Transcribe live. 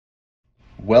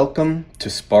Welcome to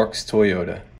Sparks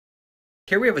Toyota.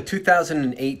 Here we have a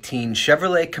 2018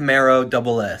 Chevrolet Camaro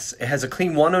SS. It has a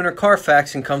clean one-owner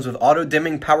Carfax and comes with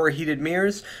auto-dimming power-heated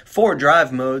mirrors, 4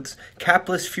 drive modes,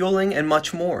 capless fueling, and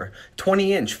much more.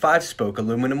 20-inch 5-spoke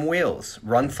aluminum wheels,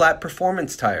 run-flat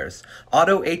performance tires,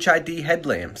 auto HID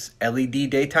headlamps, LED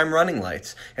daytime running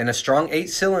lights, and a strong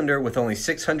 8-cylinder with only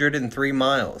 603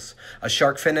 miles. A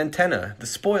shark fin antenna, the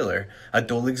spoiler, a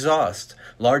dual exhaust,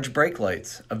 large brake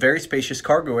lights, a very spacious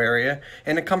cargo area,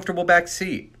 and a comfortable back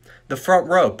seat. The front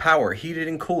row, power, heated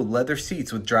and cooled leather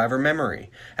seats with driver memory,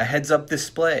 a heads-up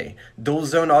display,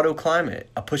 dual-zone auto climate,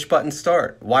 a push-button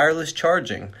start, wireless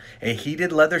charging, a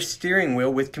heated leather steering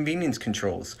wheel with convenience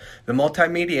controls, the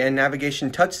multimedia and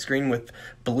navigation touchscreen with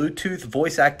Bluetooth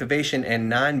voice activation and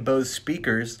 9 Bose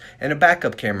speakers, and a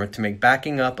backup camera to make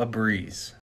backing up a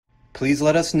breeze. Please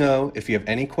let us know if you have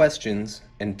any questions,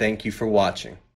 and thank you for watching.